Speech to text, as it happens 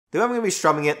The way I'm going to be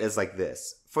strumming it is like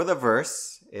this. For the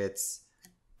verse, it's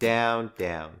down,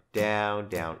 down, down,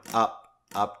 down, up,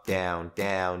 up, down,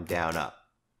 down, down, up.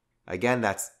 Again,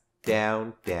 that's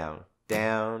down, down,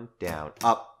 down, down,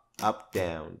 up, up,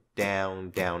 down,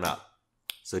 down, down, up.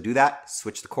 So do that,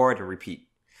 switch the chord, and repeat.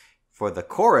 For the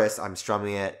chorus, I'm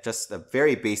strumming it just a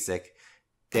very basic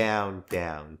down,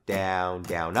 down, down,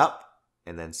 down, up,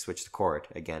 and then switch the chord.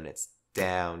 Again, it's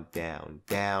down, down,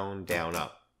 down, down,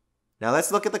 up. Now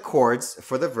let's look at the chords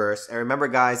for the verse. And remember,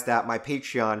 guys, that my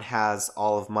Patreon has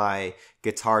all of my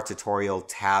guitar tutorial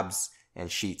tabs and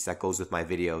sheets that goes with my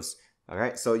videos. All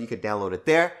right, so you could download it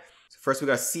there. So first we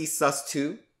got C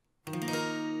sus2.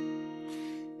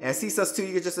 And C sus2,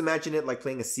 you could just imagine it like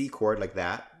playing a C chord like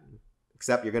that.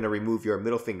 Except you're going to remove your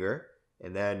middle finger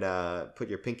and then put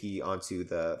your pinky onto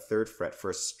the 3rd fret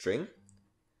 1st string.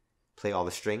 Play all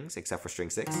the strings except for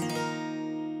string 6.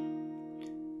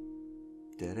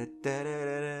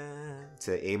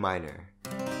 To A minor.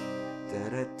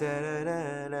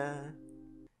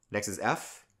 Next is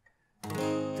F.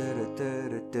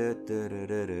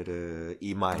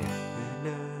 E minor.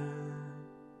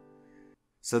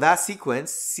 So that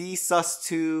sequence, C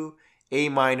sus2, A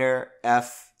minor,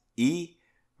 F, E.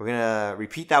 We're gonna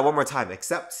repeat that one more time,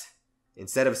 except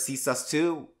instead of C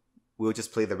sus2, we'll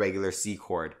just play the regular C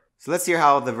chord. So let's hear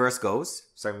how the verse goes.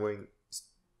 Starting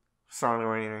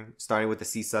with the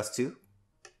C sus2.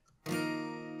 A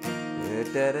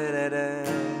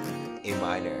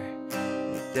minor.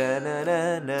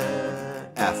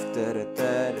 F.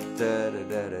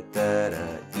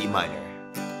 E minor.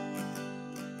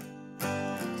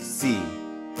 C.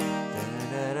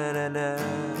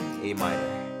 A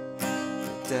minor.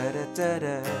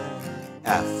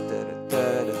 F.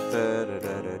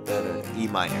 E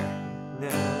minor.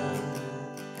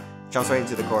 Jumps right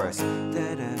into the chorus.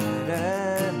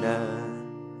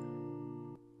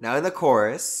 Now in the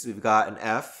chorus, we've got an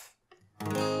F.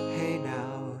 Hey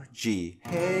now, G.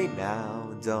 Hey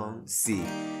now, don't C.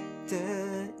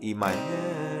 E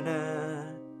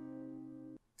minor.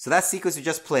 So that sequence we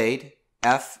just played,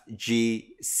 F,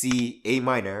 G, C, A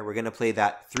minor, we're going to play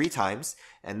that 3 times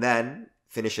and then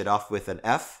finish it off with an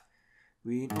F.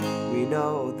 We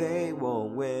know they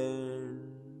won't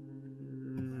win.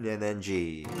 And then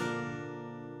G.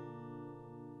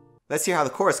 Let's hear how the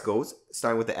chorus goes,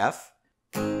 starting with the F.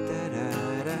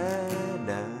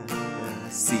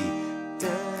 C,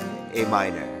 A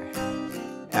minor,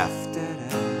 F,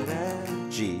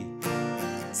 G,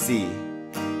 C,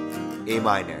 A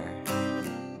minor,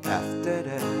 F,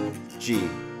 G,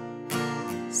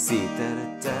 C,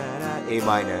 A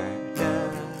minor,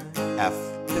 F,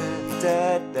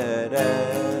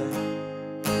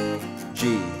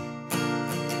 G.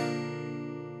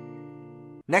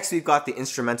 Next, we've got the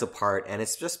instrumental part, and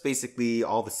it's just basically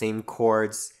all the same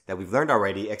chords that we've learned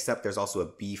already, except there's also a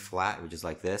B flat, which is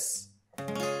like this.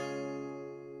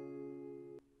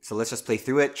 So let's just play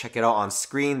through it, check it out on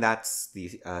screen. That's the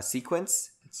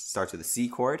sequence. It starts with a C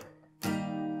chord, the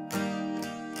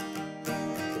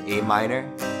A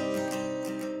minor,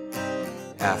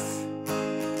 F,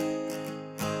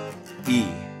 E.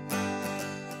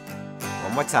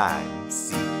 One more time,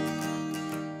 C,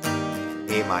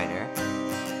 A minor,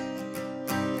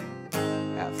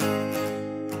 F,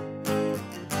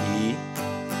 E,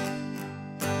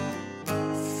 F,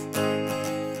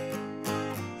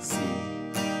 C,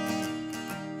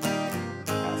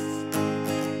 F,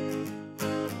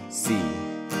 C,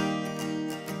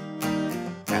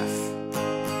 F,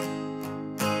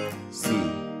 C,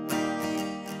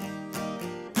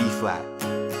 E flat,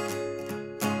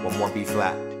 one more B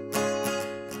flat,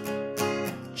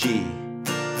 G.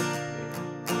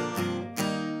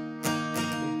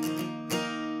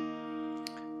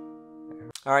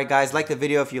 Alright guys, like the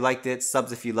video if you liked it,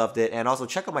 subs if you loved it, and also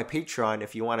check out my Patreon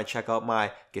if you want to check out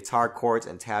my guitar chords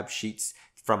and tab sheets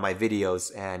from my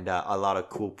videos and a lot of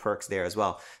cool perks there as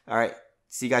well. Alright,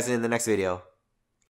 see you guys in the next video.